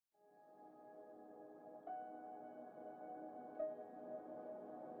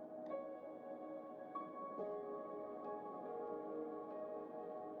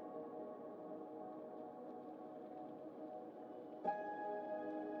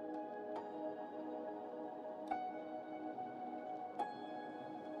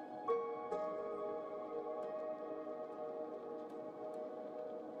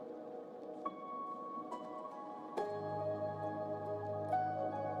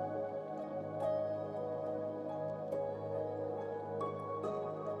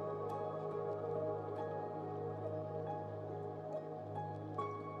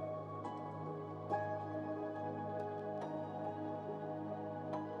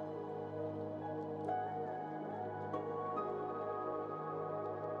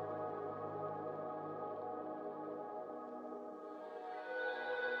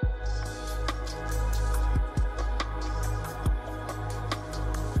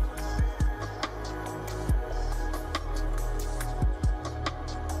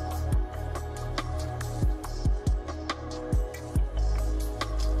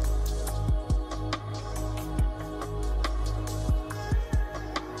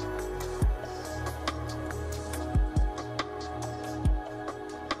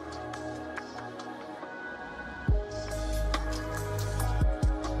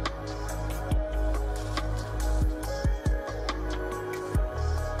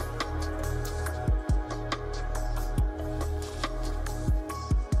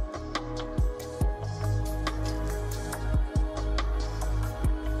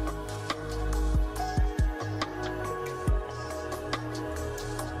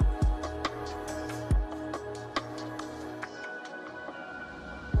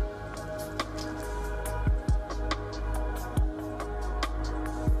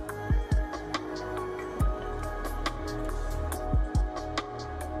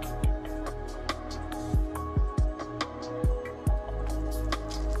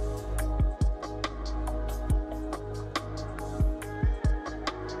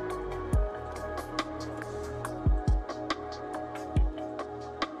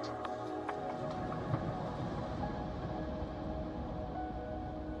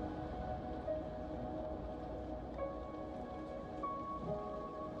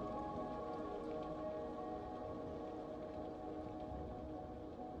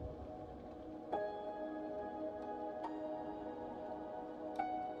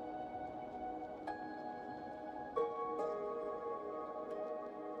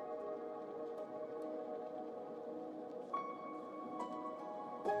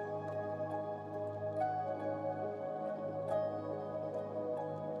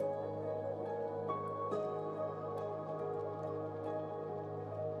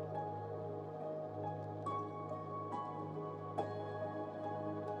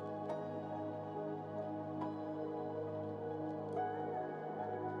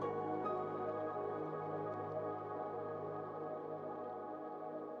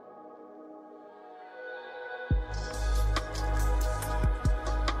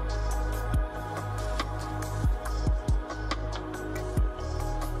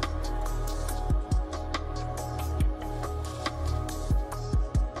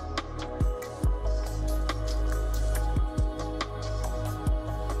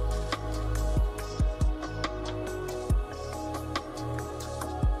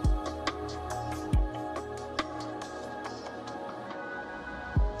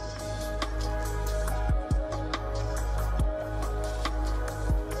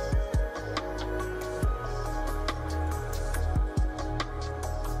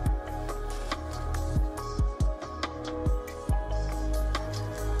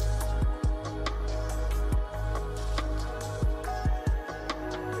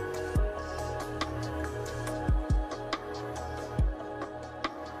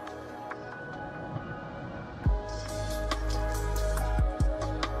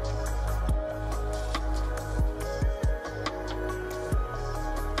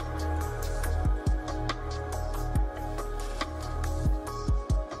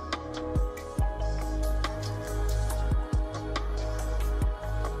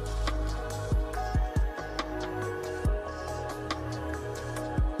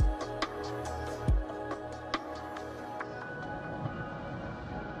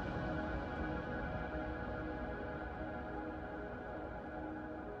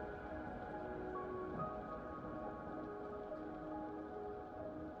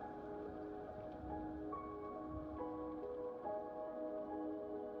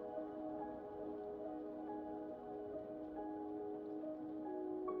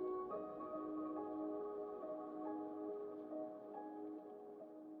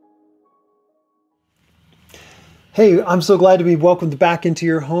Hey, I'm so glad to be welcomed back into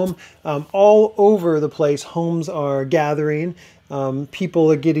your home. All over the place, homes are gathering. People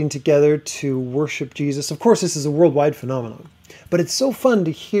are getting together to worship Jesus. Of course, this is a worldwide phenomenon, but it's so fun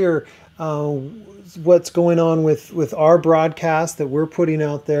to hear what's going on with our broadcast that we're putting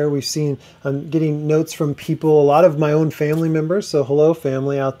out there. We've seen, I'm getting notes from people, a lot of my own family members. So hello,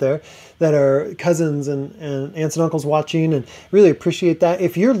 family out there that are cousins and aunts and uncles watching, and really appreciate that.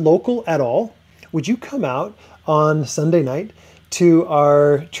 If you're local at all, would you come out on Sunday night to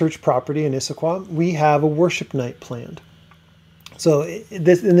our church property in Issaquah? We have a worship night planned. So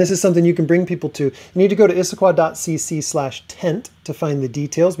this is something you can bring people to. You need to go to issaquah.cc/tent to find the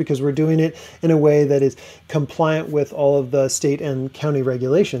details, because we're doing it in a way that is compliant with all of the state and county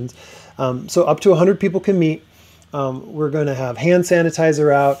regulations. So up to 100 people can meet. We're going to have hand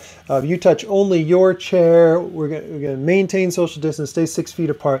sanitizer out. You touch only your chair. We're going to maintain social distance, stay 6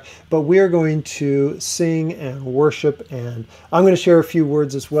 feet apart, but we are going to sing and worship. And I'm going to share a few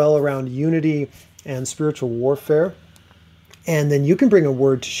words as well around unity and spiritual warfare. And then you can bring a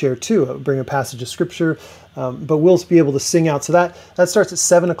word to share too, bring a passage of scripture, but we'll be able to sing out. So that starts at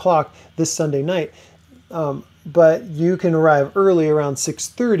 7 o'clock this Sunday night. But you can arrive early around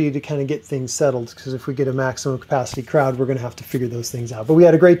 6:30 to kind of get things settled, because if we get a maximum capacity crowd, we're going to have to figure those things out. But we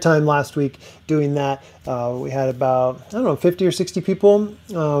had a great time last week doing that. We had about, 50 or 60 people.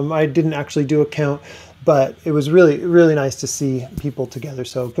 I didn't actually do a count, but it was really, really nice to see people together.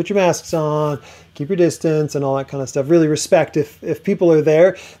 So put your masks on, keep your distance and all that kind of stuff. Really respect if people are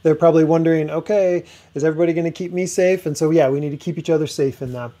there, they're probably wondering, okay, is everybody going to keep me safe? And so, yeah, we need to keep each other safe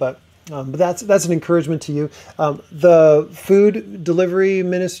in that. But that's an encouragement to you. The food delivery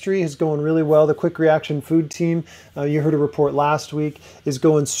ministry is going really well. The quick reaction food team, you heard a report last week, is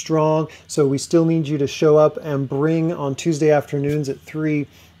going strong. So we still need you to show up and bring on Tuesday afternoons at 3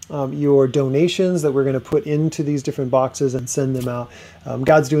 your donations that we're going to put into these different boxes and send them out.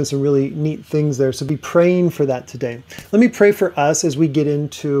 God's doing some really neat things there. So be praying for that today. Let me pray for us as we get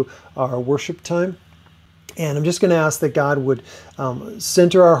into our worship time. And I'm just going to ask that God would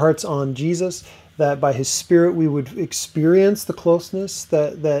center our hearts on Jesus, that by his Spirit we would experience the closeness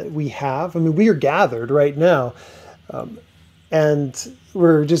that we have. I mean, we are gathered right now, and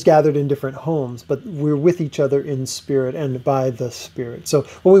we're just gathered in different homes, but we're with each other in spirit and by the Spirit. So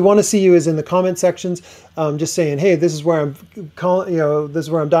what we want to see you is in the comment sections, just saying, hey, this is where I'm calling, this is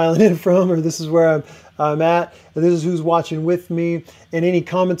where I'm dialing in from, or this is where I'm at, and this is who's watching with me, and any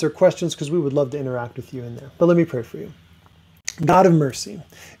comments or questions, because we would love to interact with you in there. But let me pray for you. God of mercy,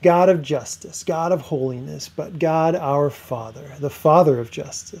 God of justice, God of holiness, but God our Father, the Father of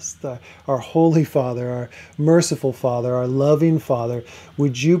justice, our holy Father, our merciful Father, our loving Father,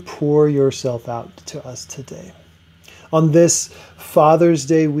 would you pour yourself out to us today? On this Father's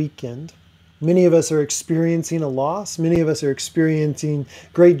Day weekend, many of us are experiencing a loss. Many of us are experiencing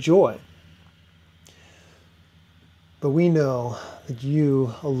great joy. But we know that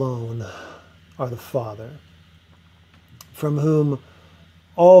you alone are the Father, from whom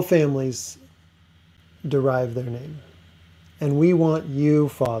all families derive their name. And we want you,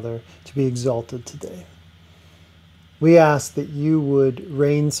 Father, to be exalted today. We ask that you would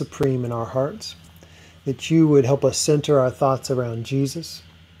reign supreme in our hearts, that you would help us center our thoughts around Jesus,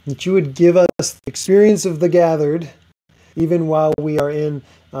 that you would give us the experience of the gathered, even while we are in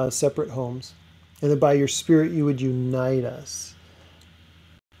separate homes, and that by your Spirit you would unite us.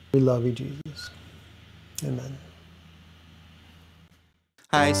 We love you, Jesus. Amen.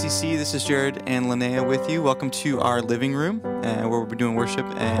 Hi, CC. This is Jared and Linnea with you. Welcome to our living room where we'll be doing worship,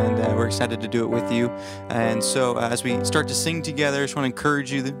 and we're excited to do it with you. And so as we start to sing together, I just want to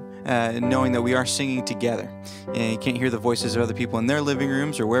encourage you knowing that we are singing together. And you can't hear the voices of other people in their living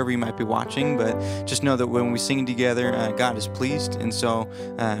rooms or wherever you might be watching, but just know that when we sing together, God is pleased. And so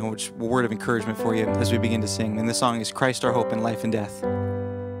which a word of encouragement for you as we begin to sing. And this song is Christ Our Hope in Life and Death.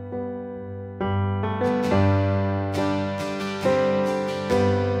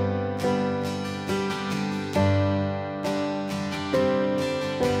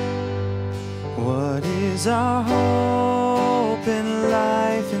 Our hope in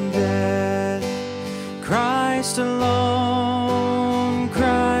life and death, Christ alone,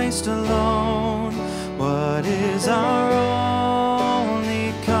 Christ alone. What is our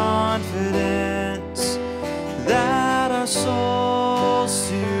only confidence? That our souls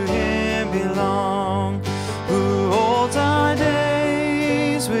to him belong, who holds our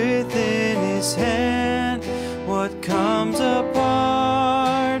days within his hand. What comes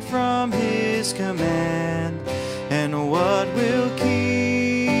apart from his command? What will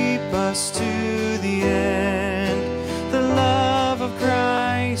keep us to the end? The love of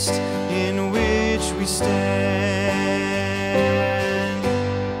Christ in which we stand.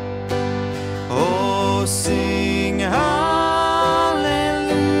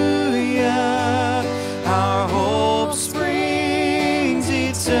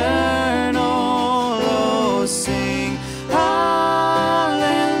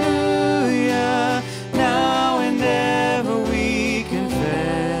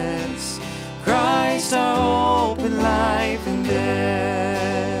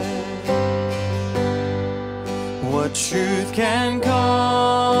 truth can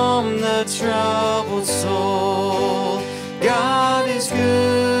calm the troubled soul. God is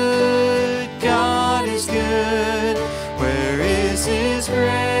good, God is good. Where is His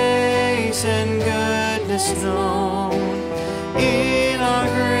grace and goodness known? In our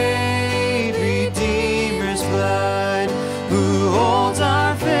great Redeemer's blood, who holds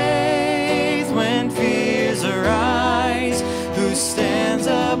our faith when fears arise, who stands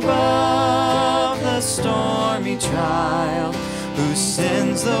above the stormy trial, who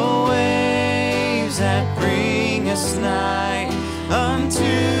sends the waves that bring us nigh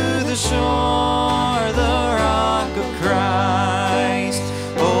unto the shore, the rock of Christ.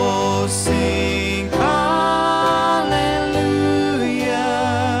 Oh, sing hallelujah,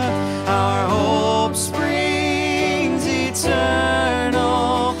 our hope springs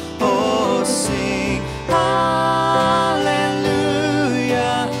eternal. Oh, sing hallelujah,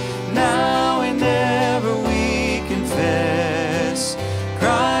 now and ever we confess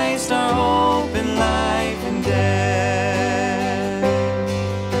Christ our hope in life and death.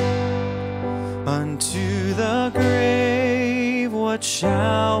 Unto the grave what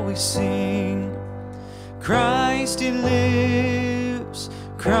shall we sing? Christ He lives,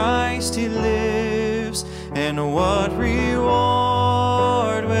 Christ He lives, and what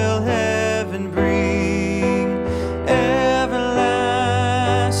reward will heaven bring? Everlasting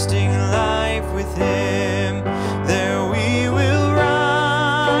life with Him, there we will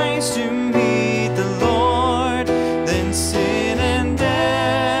rise to meet the Lord, then sin and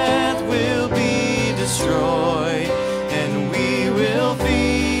death will be destroyed, and we will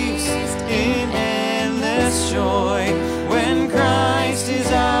feast in endless joy when Christ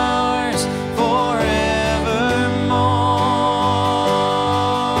is ours forevermore.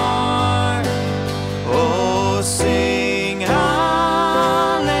 Oh, sing hallelujah,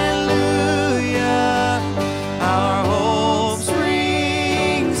 our hope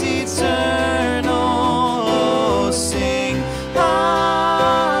springs eternal. Oh, sing hallelujah,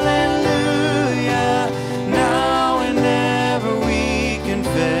 now and ever we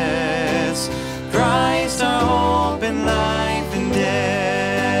confess Christ our hope in life and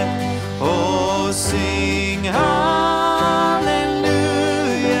death. Oh, sing hallelujah,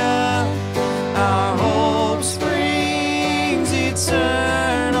 our hope springs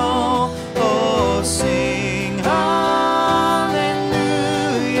eternal. Oh, sing hallelujah,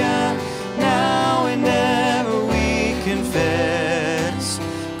 now and ever we confess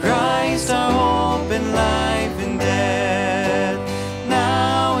Christ our hope in life and death.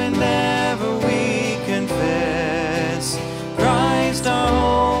 Now and ever we confess Christ our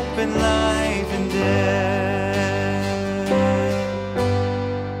hope in life and death.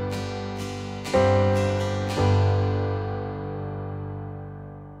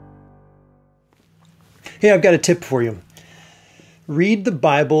 Hey, I've got a tip for you. Read the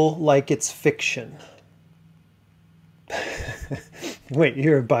Bible like it's fiction. Wait,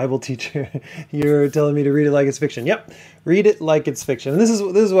 you're a Bible teacher. You're telling me to read it like it's fiction. Yep, read it like it's fiction. And this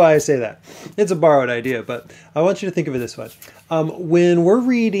is why I say that. It's a borrowed idea, but I want you to think of it this way. When we're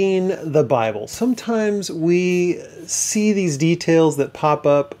reading the Bible, sometimes we see these details that pop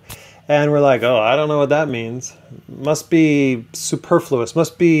up and we're like, oh, I don't know what that means. Must be superfluous,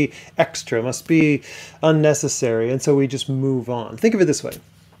 must be extra, must be unnecessary. And so we just move on. Think of it this way.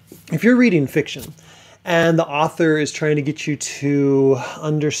 If you're reading fiction and the author is trying to get you to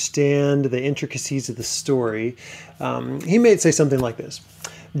understand the intricacies of the story, he may say something like this.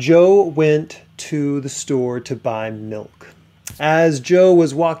 Joe went to the store to buy milk. As Joe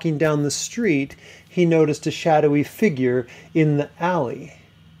was walking down the street, he noticed a shadowy figure in the alley.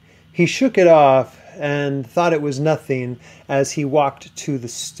 He shook it off and thought it was nothing as he walked to the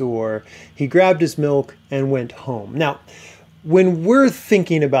store. He grabbed his milk and went home. Now, when we're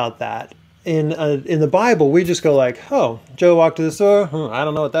thinking about that, in the Bible, we just go like, oh, Joe walked to the store, I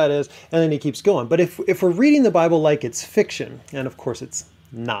don't know what that is, and then he keeps going. But if we're reading the Bible like it's fiction, and of course it's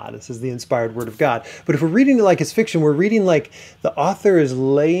not, this is the inspired Word of God, but if we're reading it like it's fiction, we're reading like the author is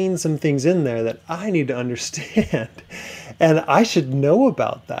laying some things in there that I need to understand. And I should know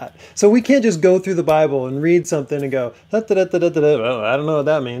about that. So we can't just go through the Bible and read something and go, oh, I don't know what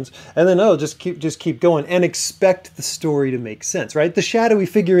that means. And then, oh, just keep going and expect the story to make sense, right? The shadowy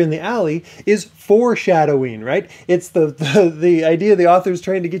figure in the alley is foreshadowing, right? It's the idea the author is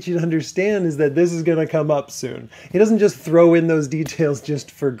trying to get you to understand is that this is going to come up soon. He doesn't just throw in those details just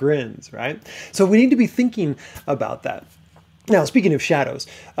for grins, right? So we need to be thinking about that. Now, speaking of shadows,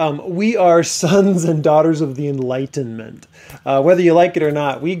 we are sons and daughters of the Enlightenment. Whether you like it or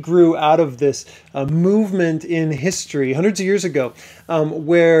not, we grew out of this movement in history hundreds of years ago,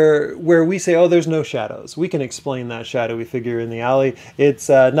 where we say, "Oh, there's no shadows. We can explain that shadowy figure in the alley. It's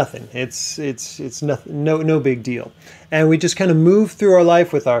nothing. It's nothing. No big deal." And we just kind of move through our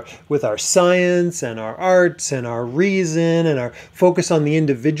life with our science and our arts and our reason and our focus on the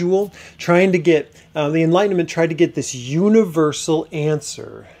individual, trying to get the Enlightenment tried to get this universal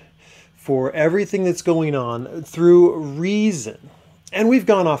answer for everything that's going on through reason, and we've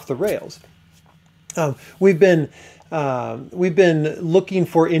gone off the rails. We've been looking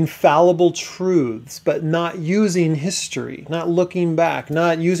for infallible truths, but not using history, not looking back,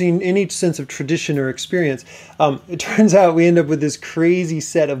 not using any sense of tradition or experience. It turns out we end up with this crazy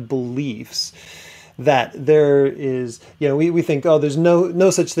set of beliefs that there is, we think, oh, there's no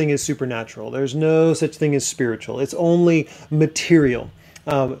such thing as supernatural. There's no such thing as spiritual. It's only material.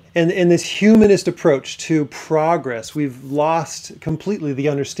 And in this humanist approach to progress, we've lost completely the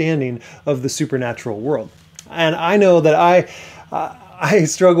understanding of the supernatural world. And I know that I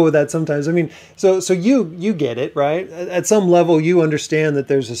struggle with that sometimes. I mean, so you get it, right? At some level, you understand that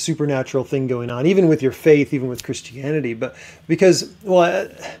there's a supernatural thing going on, even with your faith, even with Christianity. But because,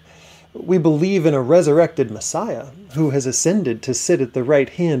 we believe in a resurrected Messiah who has ascended to sit at the right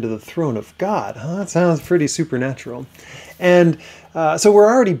hand of the throne of God. That sounds pretty supernatural. And so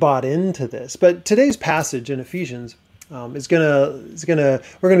we're already bought into this. But today's passage in Ephesians we're gonna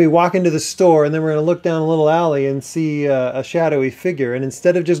be walking to the store, and then we're gonna look down a little alley and see a shadowy figure. And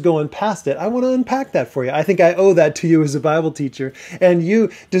instead of just going past it, I want to unpack that for you. I think I owe that to you as a Bible teacher, and you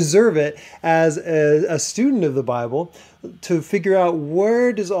deserve it as a student of the Bible to figure out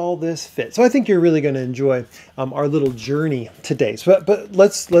where does all this fit. So I think you're really going to enjoy our little journey today. So, but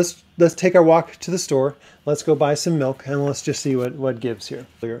let's take our walk to the store. Let's go buy some milk, and let's just see what gives here.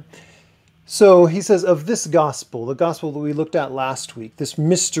 So he says, of this gospel, the gospel that we looked at last week, this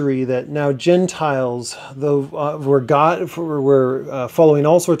mystery that now Gentiles, though were following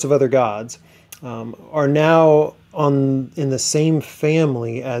all sorts of other gods, are now in the same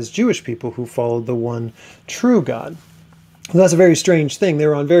family as Jewish people who followed the one true God. And that's a very strange thing. They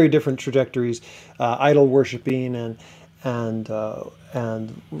were on very different trajectories, idol worshiping and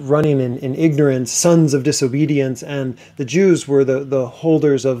running in ignorance, sons of disobedience. And the Jews were the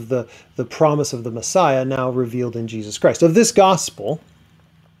holders of the promise of the Messiah, now revealed in Jesus Christ. Of this gospel,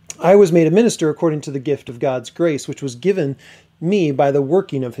 I was made a minister according to the gift of God's grace, which was given me by the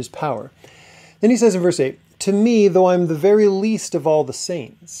working of his power. Then he says in verse 8, to me, though I'm the very least of all the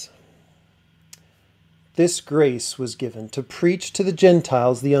saints, this grace was given to preach to the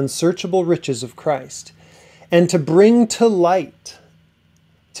Gentiles the unsearchable riches of Christ, and to bring to light,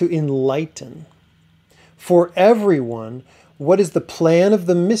 to enlighten for everyone what is the plan of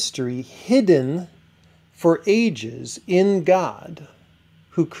the mystery hidden for ages in God,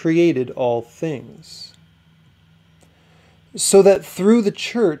 who created all things, so that through the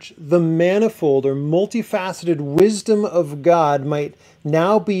church the manifold or multifaceted wisdom of God might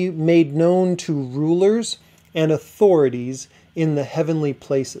now be made known to rulers and authorities in the heavenly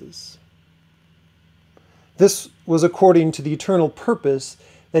places. This was according to the eternal purpose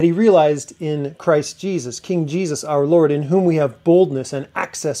that he realized in Christ Jesus, King Jesus our Lord, in whom we have boldness and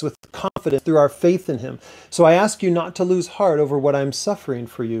access with confidence through our faith in him. So I ask you not to lose heart over what I'm suffering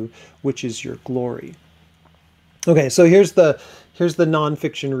for you, which is your glory. Okay, so here's the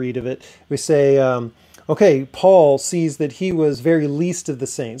nonfiction read of it. We say, okay, Paul sees that he was very least of the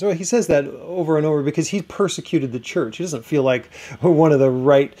saints. Well, he says that over and over because he persecuted the church. He doesn't feel like he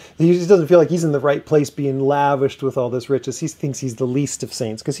doesn't feel like he's in the right place being lavished with all this riches. He thinks he's the least of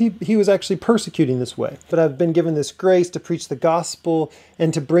saints because he was actually persecuting this way. But I've been given this grace to preach the gospel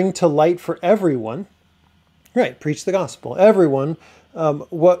and to bring to light for everyone, right, preach the gospel, everyone,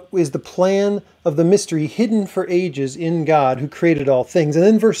 what is the plan of the mystery hidden for ages in God who created all things. And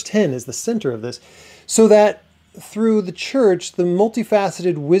then verse 10 is the center of this. So that through the church, the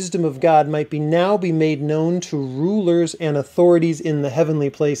multifaceted wisdom of God might now be made known to rulers and authorities in the heavenly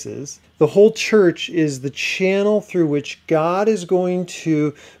places. The whole church is the channel through which God is going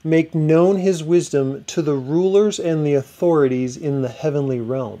to make known his wisdom to the rulers and the authorities in the heavenly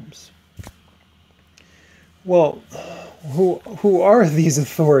realms. Well, who are these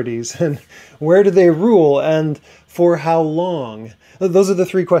authorities, and where do they rule, and for how long? Those are the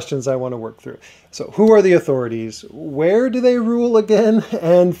three questions I want to work through. So who are the authorities? Where do they rule again?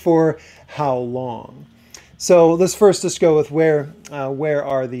 And for how long? So let's first just go with where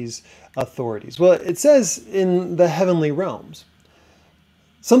are these authorities? Well, it says in the heavenly realms.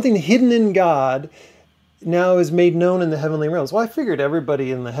 Something hidden in God now is made known in the heavenly realms. Well, I figured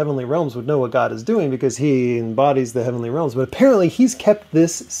everybody in the heavenly realms would know what God is doing because he embodies the heavenly realms, but apparently he's kept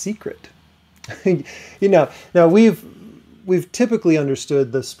this secret. Now we've typically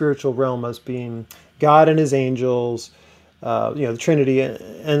understood the spiritual realm as being God and his angels, the Trinity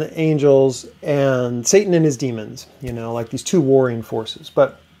and angels, and Satan and his demons, like these two warring forces.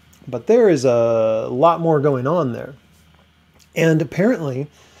 But there is a lot more going on there. And apparently,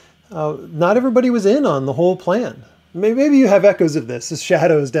 not everybody was in on the whole plan. Maybe you have echoes of this, as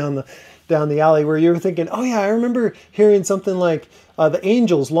shadows down the alley, where you're thinking, oh yeah, I remember hearing something like, the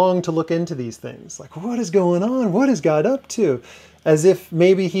angels long to look into these things. Like, what is going on? What is God up to? As if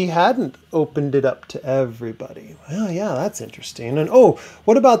maybe he hadn't opened it up to everybody. Well, yeah, that's interesting. And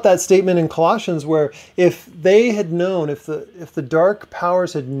what about that statement in Colossians where if they had known, if the dark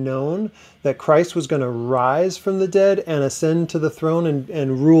powers had known that Christ was going to rise from the dead and ascend to the throne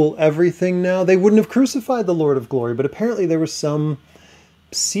and rule everything now, they wouldn't have crucified the Lord of glory. But apparently there was some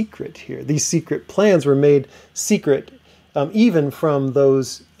secret here. These secret plans were made secret even from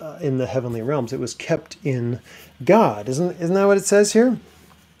those in the heavenly realms. It was kept in God. Isn't that what it says here?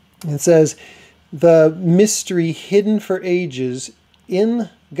 It says, the mystery hidden for ages in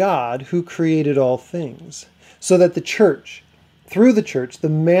God who created all things, so that the church, through the church, the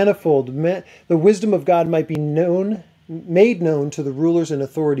wisdom of God might be made known to the rulers and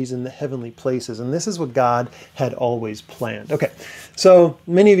authorities in the heavenly places. And this is what God had always planned. Okay, so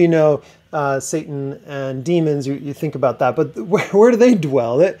many of you know Satan and demons. You think about that, but where do they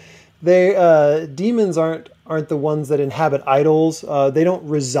dwell? Demons aren't the ones that inhabit idols. They don't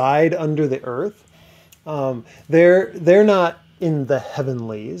reside under the earth. They're not in the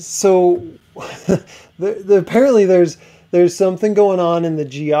heavenlies. So apparently there's something going on in the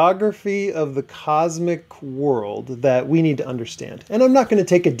geography of the cosmic world that we need to understand. And I'm not going to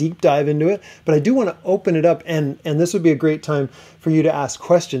take a deep dive into it, but I do want to open it up. And this would be a great time for you to ask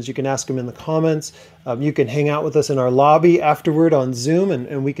questions. You can ask them in the comments. You can hang out with us in our lobby afterward on Zoom,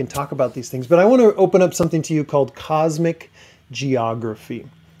 and we can talk about these things. But I want to open up something to you called cosmic geography.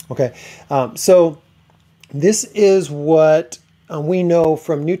 Okay, so this is what we know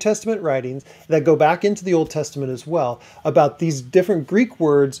from New Testament writings that go back into the Old Testament as well about these different Greek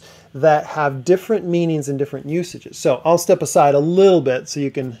words that have different meanings and different usages. So I'll step aside a little bit so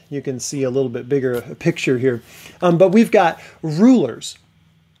you can see a little bit bigger picture here. But we've got rulers.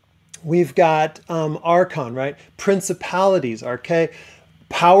 We've got archon, right? Principalities, arche,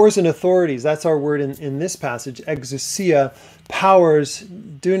 powers and authorities. That's our word in this passage. Exousia, powers,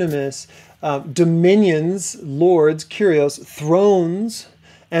 dunamis, dominions, lords, kyrios, thrones,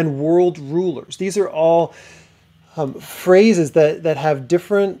 and world rulers. These are all phrases that have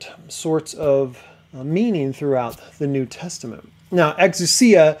different sorts of meaning throughout the New Testament. Now,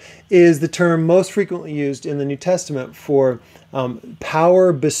 exousia is the term most frequently used in the New Testament for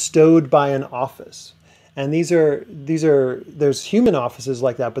power bestowed by an office. And there's human offices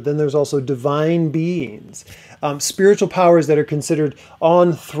like that, but then there's also divine beings, spiritual powers that are considered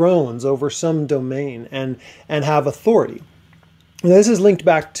on thrones over some domain and have authority. Now, this is linked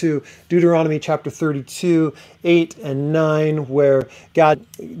back to Deuteronomy chapter 32, 8 and 9, where God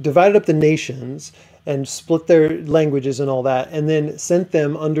divided up the nations and split their languages and all that, and then sent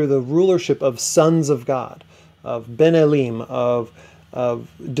them under the rulership of sons of God, of Ben Elim, of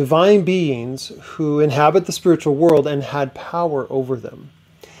divine beings who inhabit the spiritual world and had power over them.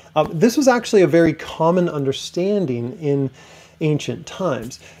 This was actually a very common understanding in ancient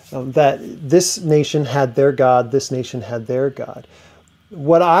times, that this nation had their God, this nation had their God.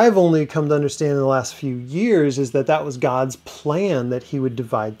 What I've only come to understand in the last few years is that was God's plan, that he would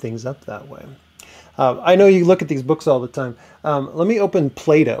divide things up that way. I know you look at these books all the time. Let me open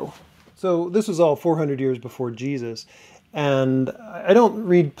Plato. So this was all 400 years before Jesus. And I don't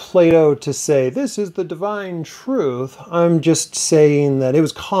read Plato to say, this is the divine truth. I'm just saying that it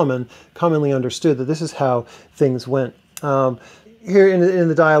was commonly understood that this is how things went. Here in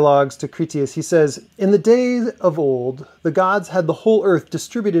the dialogues to Critias, he says, in the days of old, the gods had the whole earth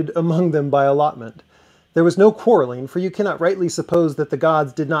distributed among them by allotment. There was no quarreling, for you cannot rightly suppose that the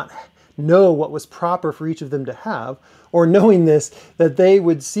gods did not know what was proper for each of them to have, or knowing this, that they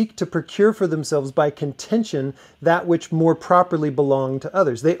would seek to procure for themselves by contention that which more properly belonged to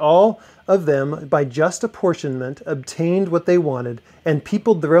others. They all of them, by just apportionment, obtained what they wanted, and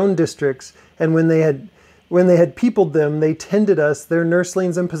peopled their own districts, and when they had peopled them, they tended us, their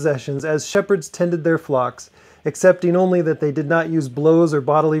nurslings and possessions, as shepherds tended their flocks, excepting only that they did not use blows or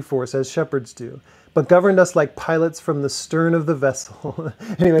bodily force as shepherds do, but governed us like pilots from the stern of the vessel.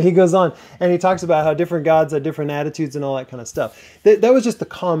 Anyway, he goes on and he talks about how different gods had different attitudes and all that kind of stuff. That was just the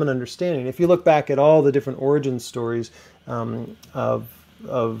common understanding. If you look back at all the different origin stories of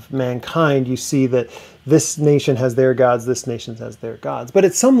mankind, you see that this nation has their gods, this nation has their gods. But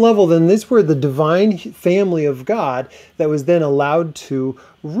at some level, then, these were the divine family of God that was then allowed to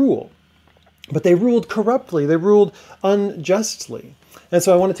rule. But they ruled corruptly. They ruled unjustly. And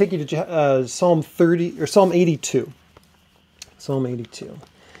so I want to take you to Psalm 82. Psalm 82.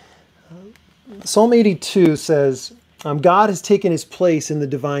 Psalm 82 says, God has taken his place in the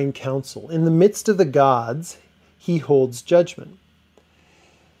divine council. In the midst of the gods, he holds judgment.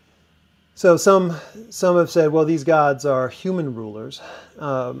 So some have said, well, these gods are human rulers.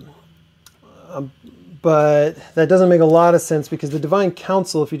 But that doesn't make a lot of sense, because the divine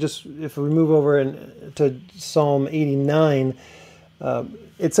council, if we move over to Psalm 89,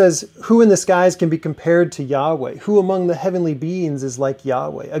 it says, who in the skies can be compared to Yahweh? Who among the heavenly beings is like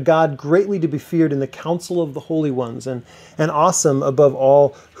Yahweh? A God greatly to be feared in the council of the holy ones, and awesome above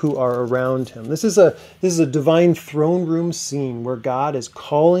all who are around him. This is a divine throne room scene where God is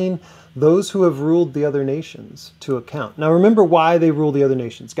calling those who have ruled the other nations to account. Now remember why they rule the other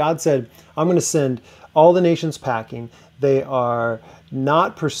nations. God said, I'm going to send all the nations packing. They are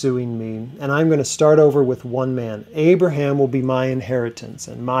not pursuing me, and I'm going to start over with one man. Abraham will be my inheritance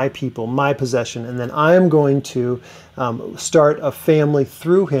and my people, my possession, and then I'm going to start a family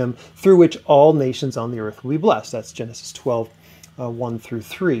through him, through which all nations on the earth will be blessed. That's Genesis 12, 1 through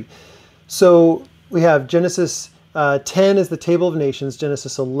 3. So we have Genesis 10 is the table of nations.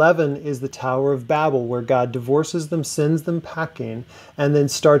 Genesis 11 is the Tower of Babel, where God divorces them, sends them packing, and then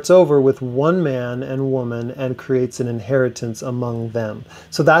starts over with one man and woman and creates an inheritance among them.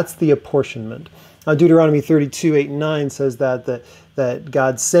 So that's the apportionment. Deuteronomy 32, 8 and 9 says that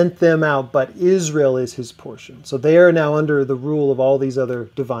God sent them out, but Israel is his portion. So they are now under the rule of all these other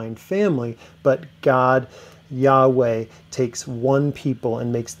divine family, but God, Yahweh, takes one people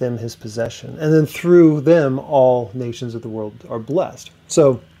and makes them his possession. And then through them, all nations of the world are blessed.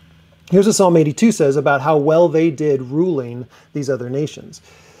 So here's what Psalm 82 says about how well they did ruling these other nations.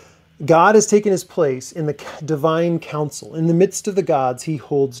 God has taken his place in the divine council. In the midst of the gods, he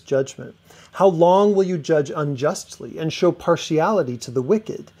holds judgment. How long will you judge unjustly and show partiality to the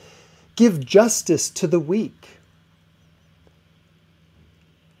wicked? Give justice to the weak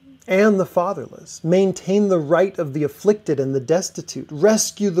and the fatherless. Maintain the right of the afflicted and the destitute.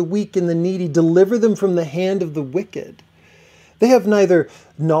 Rescue the weak and the needy. Deliver them from the hand of the wicked. They have neither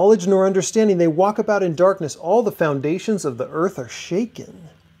knowledge nor understanding. They walk about in darkness. All the foundations of the earth are shaken.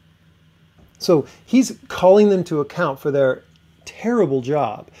 So he's calling them to account for their terrible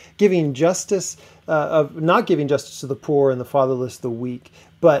job, giving justice, not giving justice to the poor and the fatherless, the weak,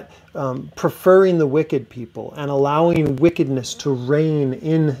 but preferring the wicked people and allowing wickedness to reign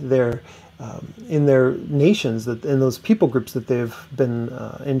in their nations, in those people groups that they've been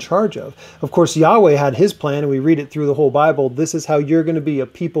in charge of. Of course, Yahweh had his plan, and we read it through the whole Bible. This is how you're going to be a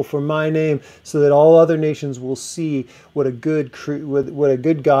people for my name, so that all other nations will see what a good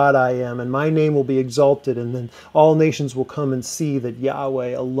God I am, and my name will be exalted, and then all nations will come and see that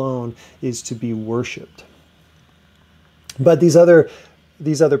Yahweh alone is to be worshipped. But these other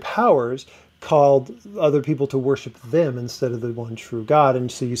powers called other people to worship them instead of the one true God.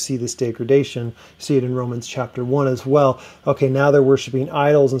 And so you see this degradation. You see it in Romans chapter 1 as well. Okay, now they're worshiping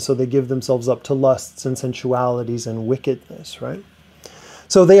idols, and so they give themselves up to lusts and sensualities and wickedness, right?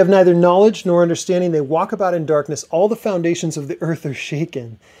 So they have neither knowledge nor understanding. They walk about in darkness. All the foundations of the earth are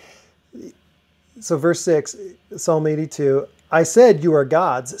shaken. So verse 6, Psalm 82, I said, you are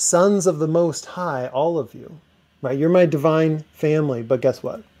gods, sons of the Most High, all of you. Right? You're my divine family, but guess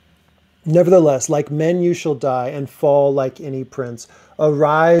what? Nevertheless, like men you shall die and fall like any prince.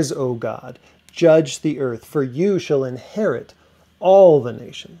 Arise, O God, judge the earth, for you shall inherit all the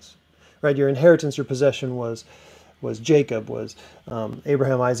nations. Right? Your inheritance, your possession was Jacob, was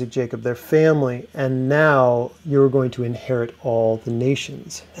Abraham, Isaac, Jacob, their family, and now you're going to inherit all the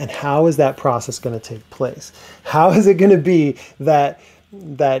nations. And how is that process going to take place? How is it going to be that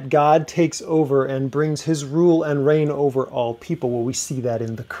God takes over and brings his rule and reign over all people? Well, we see that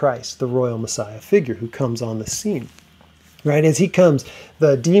in the Christ, the royal Messiah figure who comes on the scene. Right? As he comes,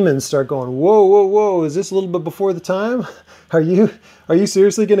 the demons start going, whoa, whoa, whoa, is this a little bit before the time? Are you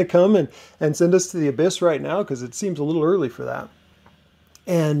seriously going to come and send us to the abyss right now? Because it seems a little early for that.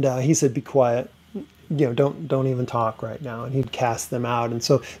 And he said, be quiet. Don't even talk right now. And he'd cast them out. And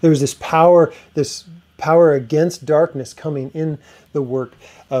so there was this power against darkness coming in the work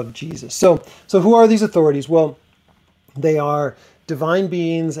of Jesus. So who are these authorities? Well, they are divine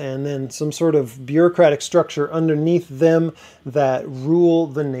beings and then some sort of bureaucratic structure underneath them that rule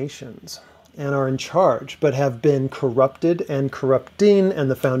the nations and are in charge, but have been corrupted and corrupting, and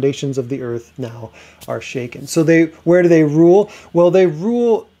the foundations of the earth now are shaken. So where do they rule? Well, they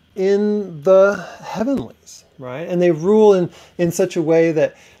rule in the heavenlies, right? And they rule in such a way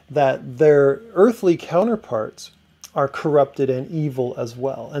that their earthly counterparts are corrupted and evil as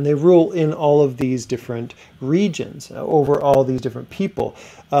well. And they rule in all of these different regions, over all these different people.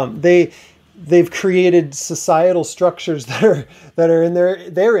 They've created societal structures that are in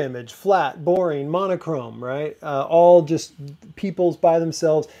their image, flat, boring, monochrome, right? All just peoples by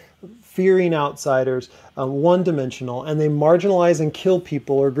themselves, fearing outsiders, one-dimensional, and they marginalize and kill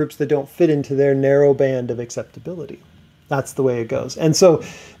people or groups that don't fit into their narrow band of acceptability. That's the way it goes. And so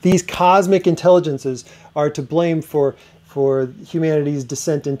these cosmic intelligences are to blame for humanity's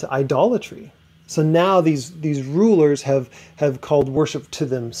descent into idolatry. So now these rulers have called worship to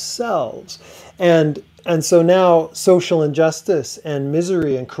themselves. And so now social injustice and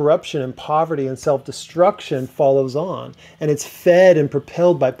misery and corruption and poverty and self-destruction follows on. And it's fed and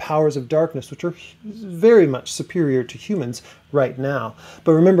propelled by powers of darkness, which are very much superior to humans right now.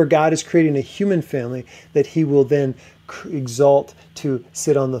 But remember, God is creating a human family that he will then exalt to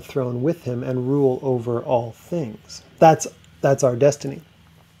sit on the throne with him and rule over all things. That's our destiny.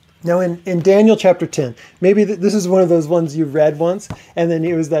 Now in Daniel chapter 10, maybe this is one of those ones you read once, and then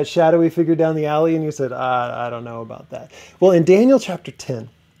it was that shadowy figure down the alley, and you said, I don't know about that. Well, in Daniel chapter 10,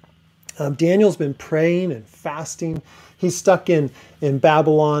 Daniel's been praying and fasting. He's stuck in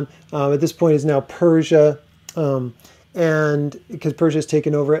Babylon. At this point, is now Persia, and because Persia has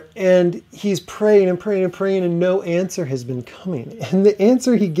taken over it. And he's praying and praying and praying, and no answer has been coming. And the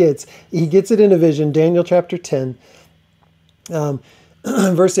answer he gets it in a vision, Daniel chapter 10.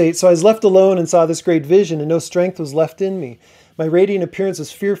 Verse 8, so I was left alone and saw this great vision, and no strength was left in me. My radiant appearance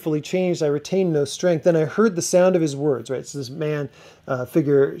was fearfully changed. I retained no strength. Then I heard the sound of his words, right? So this man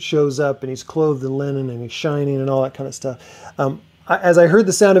figure shows up, and he's clothed in linen, and he's shining, and all that kind of stuff. As I heard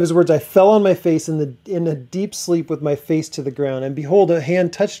the sound of his words, I fell on my face in a deep sleep with my face to the ground. And behold, a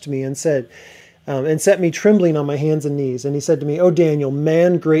hand touched me and said, and set me trembling on my hands and knees. And he said to me, O Daniel,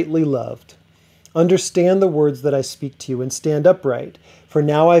 man greatly loved, understand the words that I speak to you and stand upright, for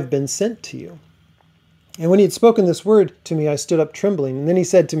now I've been sent to you. And when he had spoken this word to me, I stood up trembling. And then he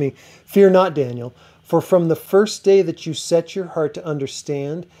said to me, fear not, Daniel, for from the first day that you set your heart to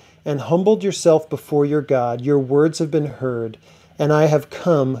understand and humbled yourself before your God, your words have been heard, and I have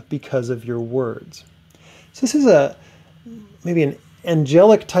come because of your words. So this is maybe an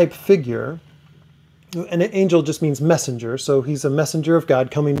angelic type figure. An angel just means messenger, so he's a messenger of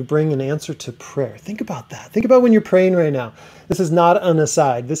God coming to bring an answer to prayer. Think about that. Think about when you're praying right now. This is not an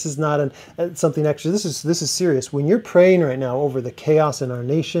aside. This is not something extra. This is serious. When you're praying right now over the chaos in our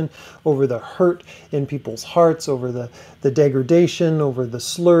nation, over the hurt in people's hearts, over the degradation, over the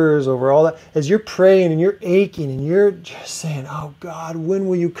slurs, over all that, as you're praying and you're aching and you're just saying, oh God, when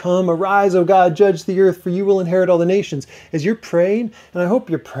will you come? Arise, oh God, judge the earth, for you will inherit all the nations. As you're praying, and I hope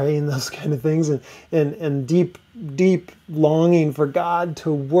you're praying those kind of things and deep longing for God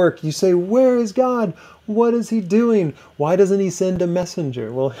to work. You say, where is God? What is he doing? Why doesn't he send a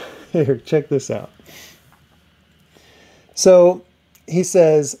messenger? Well, here, check this out. So he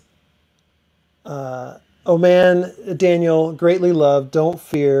says, O man, Daniel, greatly loved, don't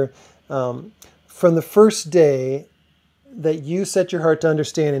fear. From the first day that you set your heart to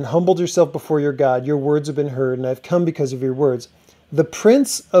understand and humbled yourself before your God, your words have been heard, and I've come because of your words. The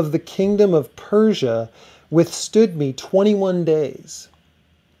prince of the kingdom of Persia withstood me 21 days.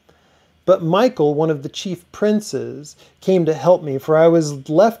 But Michael, one of the chief princes, came to help me, for I was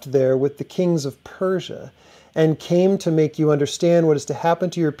left there with the kings of Persia, and came to make you understand what is to happen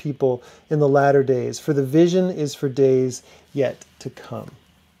to your people in the latter days, for the vision is for days yet to come.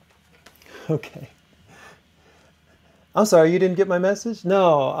 Okay. I'm sorry, you didn't get my message?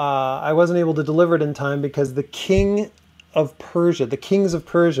 No, I wasn't able to deliver it in time because the king of Persia, the kings of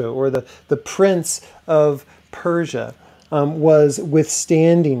Persia, or the prince of Persia, was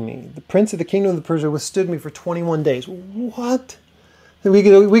withstanding me. The prince of the kingdom of Persia withstood me for 21 days. What? We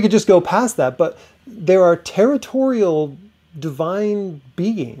could just go past that, but there are territorial divine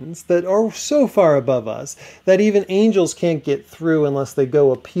beings that are so far above us that even angels can't get through unless they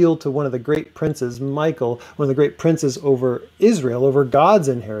go appeal to one of the great princes, Michael, one of the great princes over Israel, over God's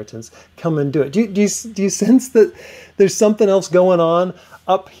inheritance, come and do it. Do you sense that there's something else going on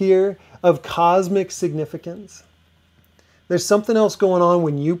up here of cosmic significance? There's something else going on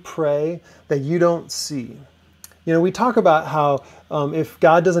when you pray that you don't see. You know, we talk about how if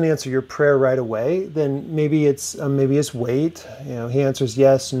God doesn't answer your prayer right away, then maybe it's wait. You know, He answers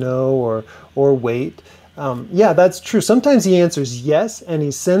yes, no, or wait. Yeah, that's true. Sometimes He answers yes, and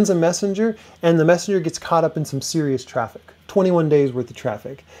He sends a messenger, and the messenger gets caught up in some serious traffic. 21 days worth of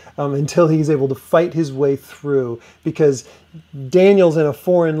traffic until he's able to fight his way through, because Daniel's in a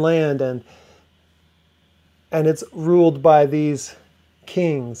foreign land and it's ruled by these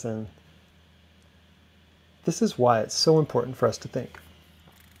kings. And this is why it's so important for us to think.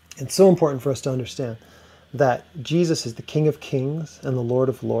 It's so important for us to understand that Jesus is the King of Kings and the Lord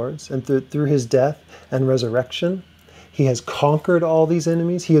of Lords, and through His death and resurrection, He has conquered all these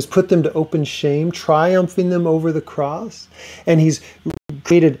enemies. He has put them to open shame, triumphing them over the cross. And He's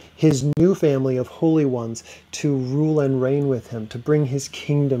created His new family of holy ones to rule and reign with Him, to bring His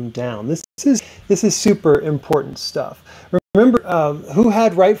kingdom down. This is super important stuff. Remember, who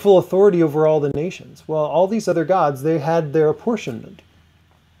had rightful authority over all the nations? Well, all these other gods, they had their apportionment.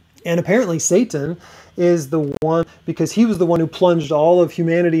 And apparently Satan is the one, because he was the one who plunged all of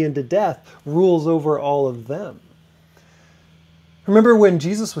humanity into death, rules over all of them. Remember when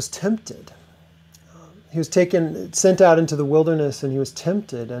Jesus was tempted? He was sent out into the wilderness, and He was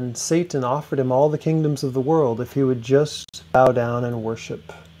tempted, and Satan offered Him all the kingdoms of the world if he would just bow down and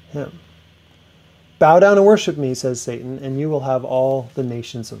worship Him. Bow down and worship me, says Satan, and you will have all the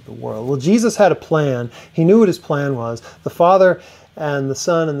nations of the world. Well, Jesus had a plan. He knew what His plan was. The Father and the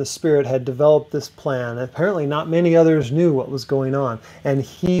Son and the Spirit had developed this plan. Apparently not many others knew what was going on. And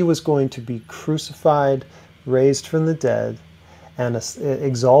He was going to be crucified, raised from the dead, and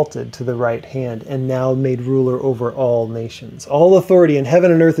exalted to the right hand, and now made ruler over all nations. All authority in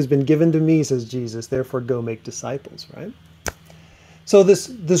heaven and earth has been given to me, says Jesus. Therefore go make disciples, right? So this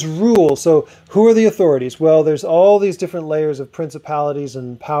rule, so who are the authorities? Well, there's all these different layers of principalities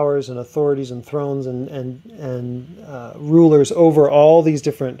and powers and authorities and thrones and rulers over all these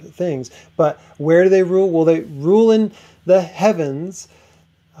different things. But where do they rule? Well, they rule in the heavens,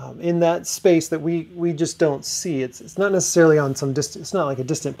 in that space that we just don't see. It's not necessarily on some distant, it's not like a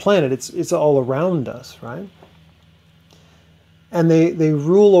distant planet. It's all around us, right? And they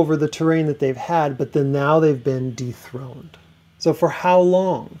rule over the terrain that they've had, but then now they've been dethroned. So for how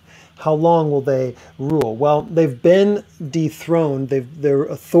long? How long will they rule? Well, they've been dethroned. Their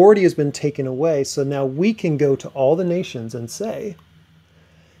authority has been taken away. So now we can go to all the nations and say,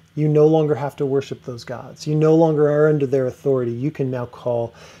 you no longer have to worship those gods. You no longer are under their authority. You can now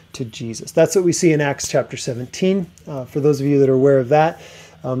call to Jesus. That's what we see in Acts chapter 17. For those of you that are aware of that,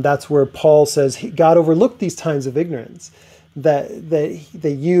 that's where Paul says God overlooked these times of ignorance that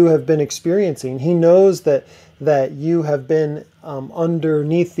you have been experiencing. He knows that you have been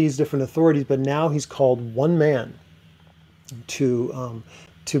underneath these different authorities, but now He's called one man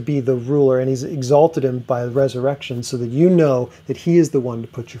to be the ruler, and He's exalted him by the resurrection so that you know that He is the one to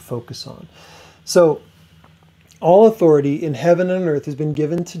put your focus on. So all authority in heaven and earth has been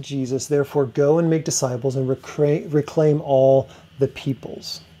given to Jesus. Therefore go and make disciples and reclaim all the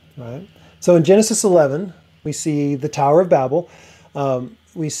peoples, right? So in Genesis 11, we see the Tower of Babel.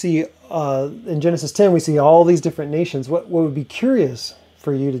 We see in Genesis 10, we see all these different nations. What would be curious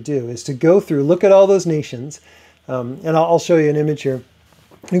for you to do is to go through, look at all those nations, and I'll show you an image here.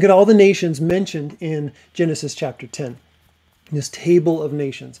 Look at all the nations mentioned in Genesis chapter 10, this table of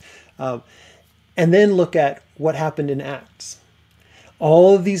nations. And then look at what happened in Acts.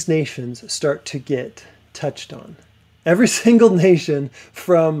 All of these nations start to get touched on. Every single nation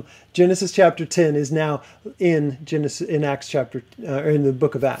from Genesis chapter 10 is now in Acts chapter, or in the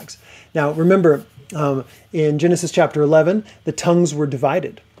book of Acts. Now remember, in Genesis chapter 11, the tongues were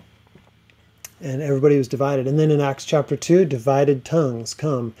divided. And everybody was divided. And then in Acts chapter 2, divided tongues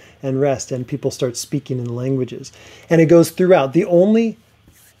come and rest, and people start speaking in languages. And it goes throughout. The only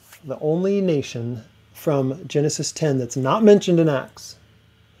nation from Genesis 10 that's not mentioned in Acts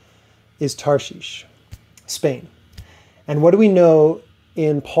is Tarshish, Spain. And what do we know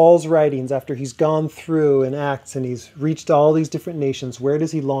in Paul's writings after he's gone through in Acts and he's reached all these different nations? Where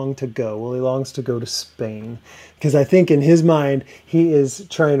does he long to go? Well, he longs to go to Spain, because I think in his mind, he is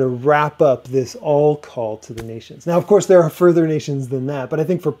trying to wrap up this all call to the nations. Now, of course, there are further nations than that, but I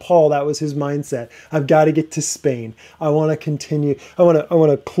think for Paul, that was his mindset. I've got to get to Spain. I want to continue. I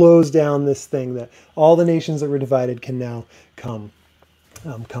want to close down this thing that all the nations that were divided can now come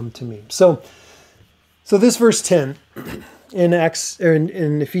to me. So this verse 10 in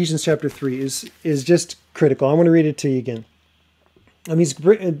in Ephesians chapter 3 is just critical. I want to read it to you again.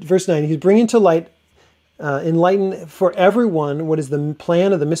 Verse 9, He's bringing to light, enlighten for everyone what is the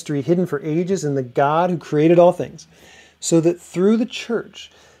plan of the mystery hidden for ages in the God who created all things, so that through the church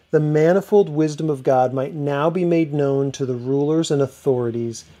the manifold wisdom of God might now be made known to the rulers and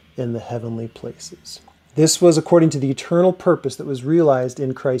authorities in the heavenly places. This was according to the eternal purpose that was realized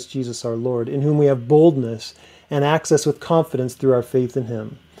in Christ Jesus our Lord, in whom we have boldness and access with confidence through our faith in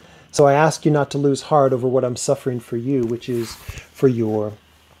him. So I ask you not to lose heart over what I'm suffering for you, which is for your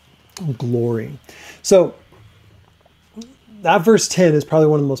glory. So that verse 10 is probably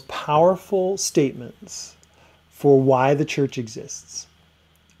one of the most powerful statements for why the church exists.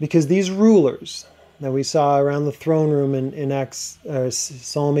 Because these rulers that we saw around the throne room in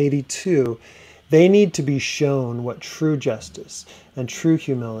Psalm 82, they need to be shown what true justice and true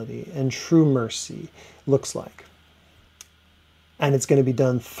humility and true mercy looks like. And it's going to be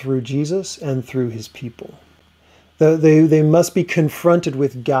done through Jesus and through his people. They must be confronted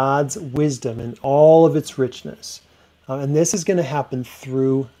with God's wisdom in all of its richness. And this is going to happen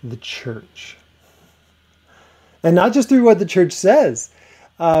through the church. And not just through what the church says.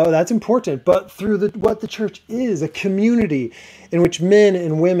 That's important. But through what the church is, a community in which men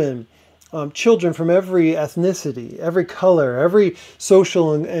and women, children from every ethnicity, every color, every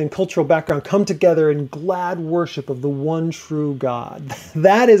social and cultural background come together in glad worship of the one true God.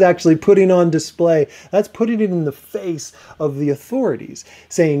 That is actually putting on display. That's putting it in the face of the authorities,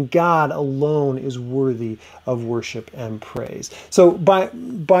 saying God alone is worthy of worship and praise. So by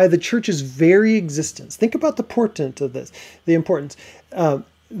the church's very existence, think about the portent of this, the importance.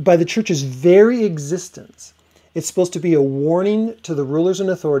 By the church's very existence, it's supposed to be a warning to the rulers and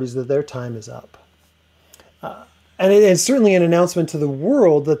authorities that their time is up. And it's certainly an announcement to the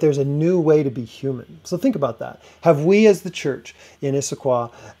world that there's a new way to be human. So think about that. Have we as the church in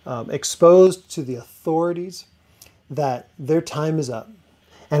Issaquah exposed to the authorities that their time is up?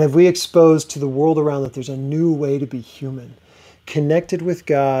 And have we exposed to the world around that there's a new way to be human? Connected with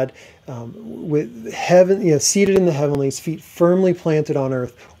God, with heaven, seated in the heavenlies, feet firmly planted on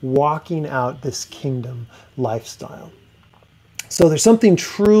earth, walking out this kingdom lifestyle. So there's something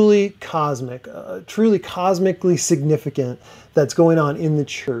truly cosmic, truly cosmically significant that's going on in the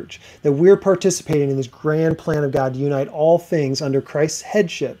church, that we're participating in this grand plan of God to unite all things under Christ's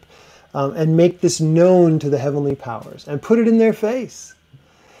headship and make this known to the heavenly powers and put it in their face.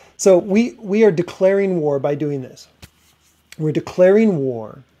 So we are declaring war by doing this. We're declaring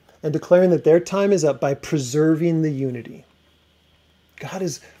war and declaring that their time is up by preserving the unity. God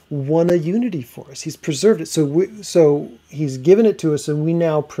has won a unity for us. He's preserved it. So he's given it to us and we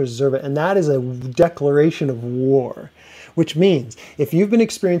now preserve it. And that is a declaration of war, which means if you've been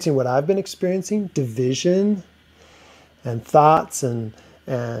experiencing what I've been experiencing, division and thoughts and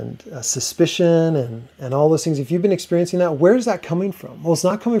suspicion and all those things, if you've been experiencing that, where is that coming from? Well, it's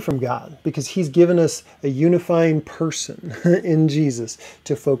not coming from God, because he's given us a unifying person in Jesus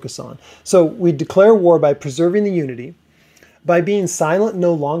to focus on. So we declare war by preserving the unity, by being silent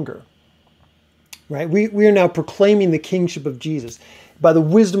no longer. Right? We are now proclaiming the kingship of Jesus by the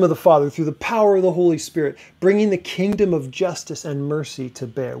wisdom of the Father, through the power of the Holy Spirit, bringing the kingdom of justice and mercy to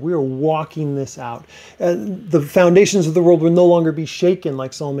bear. We are walking this out. The foundations of the world will no longer be shaken,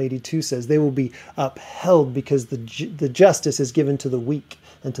 like Psalm 82 says. They will be upheld because the justice is given to the weak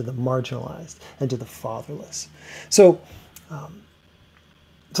and to the marginalized and to the fatherless. So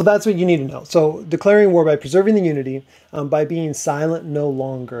that's what you need to know. So declaring war by preserving the unity, by being silent no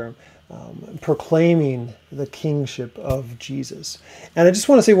longer, proclaiming the kingship of Jesus. And I just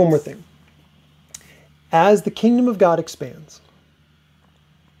want to say one more thing. As the kingdom of God expands,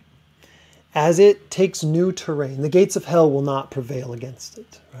 as it takes new terrain, the gates of hell will not prevail against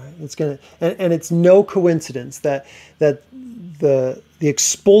it. Right? It's going to, and it's no coincidence that the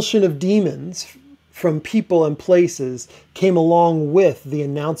expulsion of demons from people and places came along with the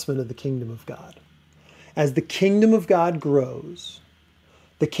announcement of the kingdom of God. As the kingdom of God grows,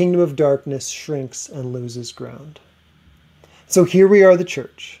 the kingdom of darkness shrinks and loses ground. So here we are, the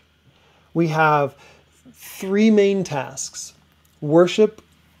church. We have three main tasks: worship,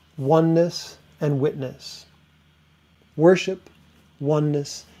 oneness, and witness. Worship,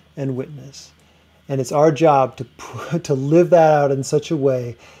 oneness, and witness. And it's our job to live that out in such a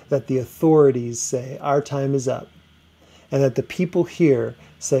way that the authorities say, our time is up. And that the people here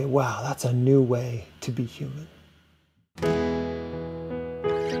say, wow, that's a new way to be human.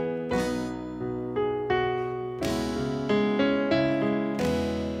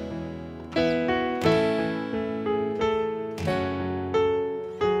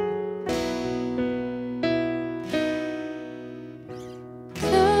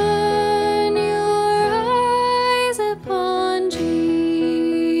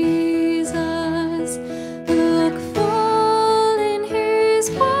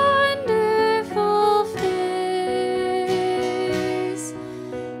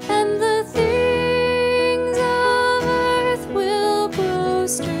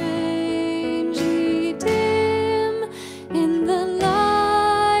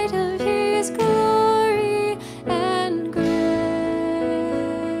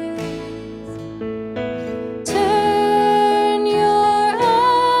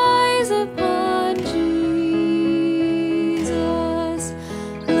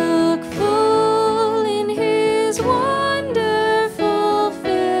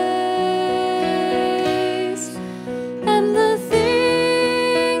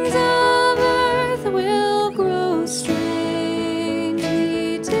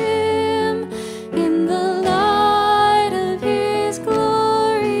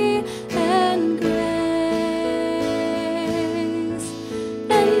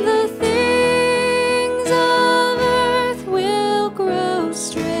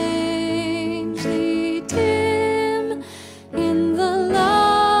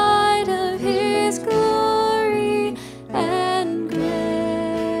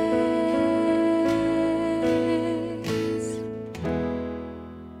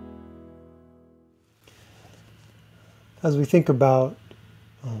 as we think about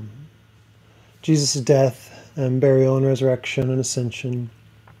Jesus' death and burial and resurrection and ascension,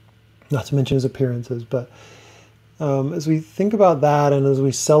 not to mention his appearances, but as we think about that and as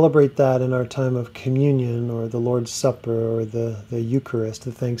we celebrate that in our time of communion or the Lord's Supper or the Eucharist,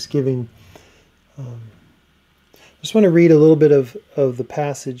 the Thanksgiving, I just want to read a little bit of the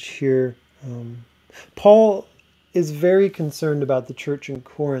passage here. Paul is very concerned about the church in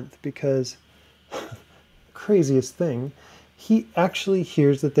Corinth because, craziest thing, he actually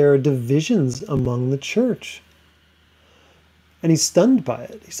hears that there are divisions among the church. And he's stunned by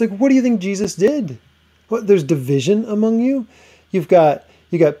it. He's like, what do you think Jesus did? What, there's division among you? You got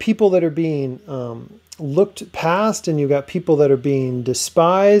people that are being looked past, and you've got people that are being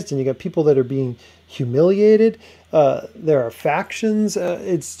despised, and you got people that are being humiliated. There are factions.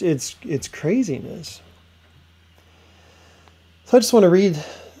 It's craziness. So I just want to read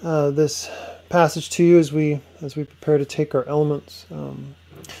this passage to you as we prepare to take our elements.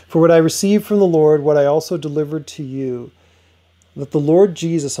 For what I received from the Lord, what I also delivered to you, that the Lord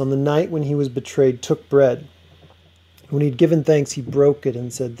Jesus, on the night when he was betrayed, took bread. When he'd given thanks, he broke it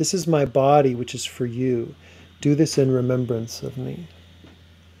and said, "This is my body, which is for you. Do this in remembrance of me."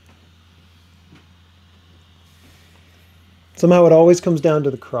 Somehow it always comes down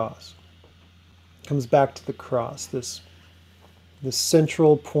to the cross. It comes back to the cross, this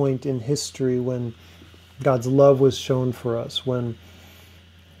central point in history when God's love was shown for us, when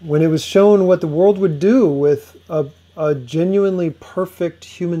it was shown what the world would do with a genuinely perfect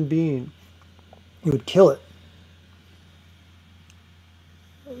human being. He would kill it.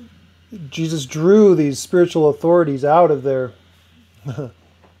 Jesus drew these spiritual authorities out of their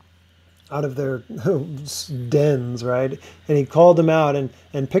dens, right? And he called them out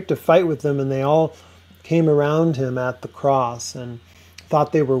and picked a fight with them, and they all came around him at the cross and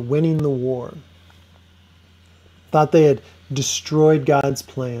thought they were winning the war, thought they had destroyed God's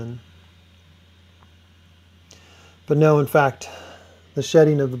plan. But no, in fact, the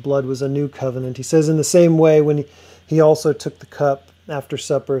shedding of the blood was a new covenant. He says, in the same way, when he also took the cup after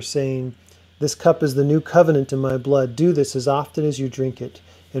supper, saying, "This cup is the new covenant in my blood. Do this as often as you drink it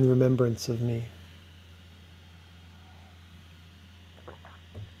in remembrance of me."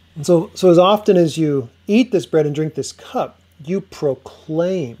 And so as often as you eat this bread and drink this cup, you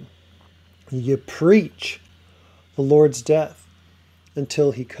proclaim, you preach the Lord's death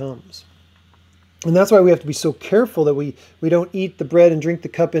until he comes. And that's why we have to be so careful that we don't eat the bread and drink the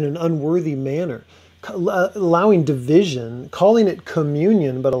cup in an unworthy manner, allowing division, calling it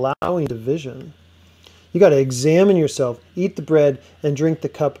communion, but allowing division. You got to examine yourself, eat the bread and drink the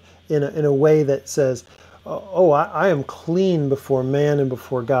cup in a way that says, I am clean before man and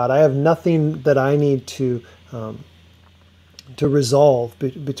before God. I have nothing that I need to resolve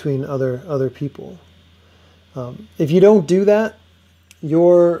between other people. If you don't do that,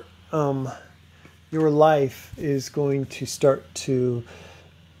 your life is going to start to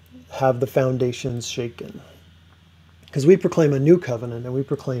have the foundations shaken. Because we proclaim a new covenant and we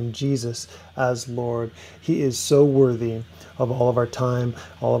proclaim Jesus as Lord. He is so worthy of all of our time,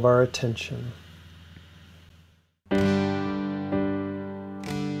 all of our attention.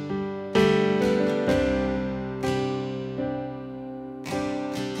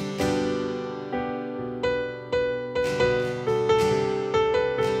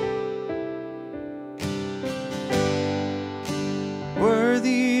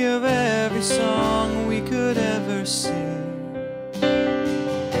 Worthy of every song we could ever sing,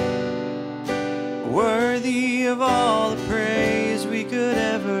 worthy of all the praise we could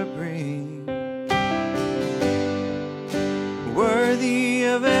ever bring, worthy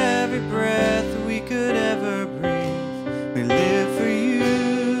of every breath we could ever breathe. We live for you.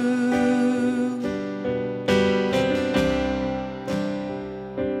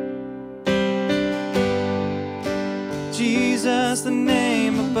 Jesus, the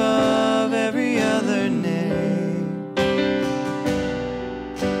name above every other name.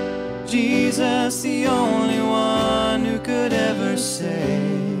 Jesus, the only one who could ever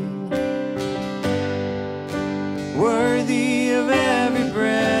save. Worthy of every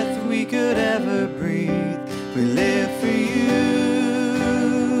breath we could ever breathe. We live for you.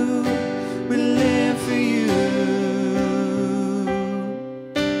 We live for you.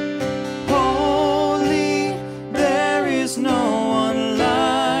 Holy, there is no one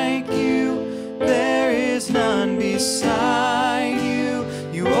like you. There is none beside you.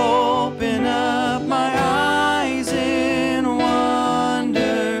 You open up my eyes in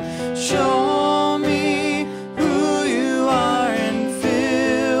wonder. Show me who you are and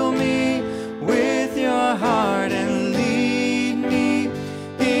fill me with your heart and lead me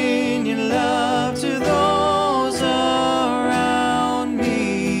in your love to those around.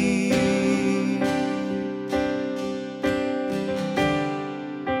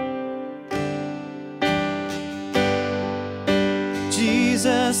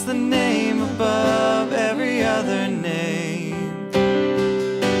 Jesus, the name above every other name.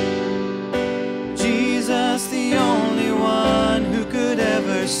 Jesus, the only one who could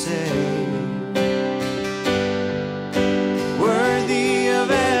ever save. Worthy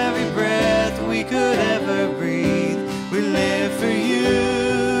of every breath we could ever breathe. We live for you.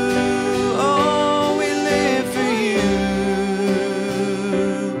 Oh, we live for you.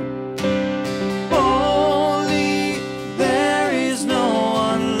 Holy, there is no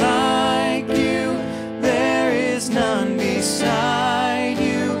one like you. There is none beside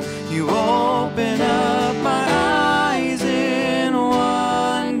you. You open up my eyes in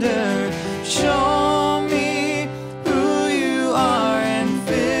wonder. Show me who you are and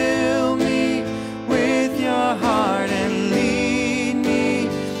fill me with your heart and lead me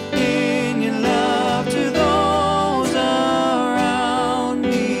in your love to those around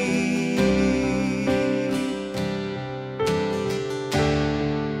me.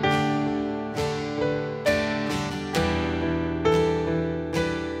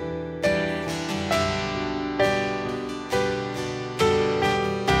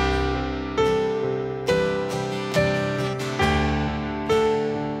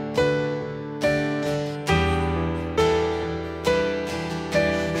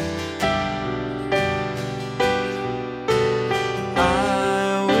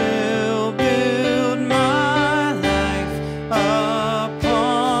 I will build my life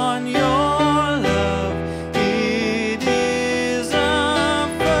upon your love. It is a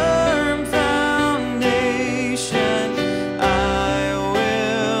firm foundation. I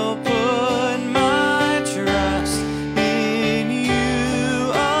will put my trust in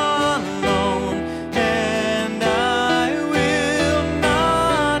you alone, and I will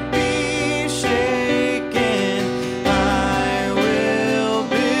not be shaken. I will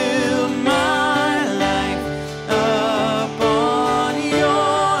build my life upon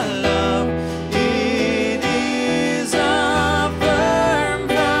your love. It is a firm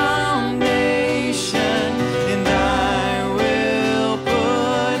foundation, and I will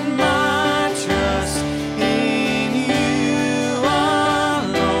put my trust in you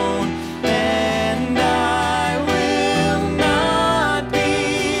alone, and I will not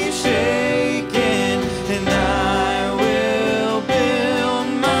be shaken, and I will build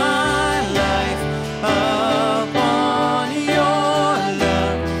my life upon your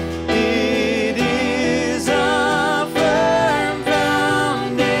love. It is a firm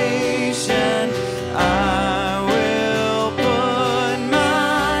foundation. I will put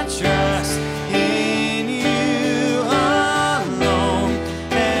my trust in you alone,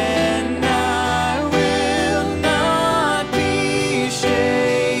 and I will not be shaken.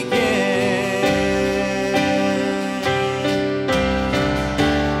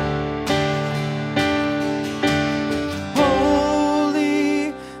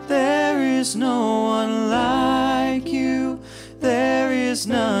 Holy, there is no one like you. There is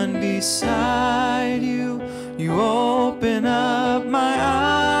none beside you. You open up my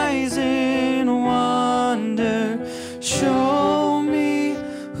eyes in wonder. Show me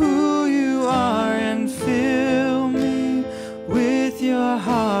who you are and fill me with your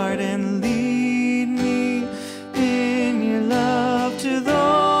heart and lead me in your love to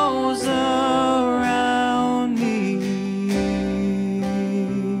those around me.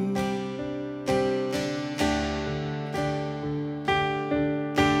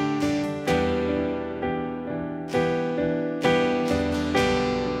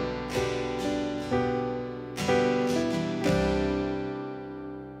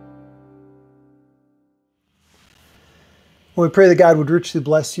 Well, we pray that God would richly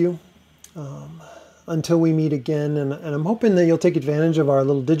bless you until we meet again. And I'm hoping that you'll take advantage of our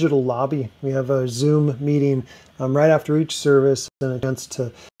little digital lobby. We have a Zoom meeting right after each service and a chance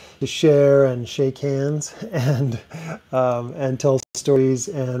to share and shake hands and tell stories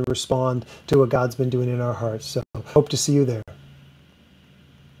and respond to what God's been doing in our hearts. So hope to see you there.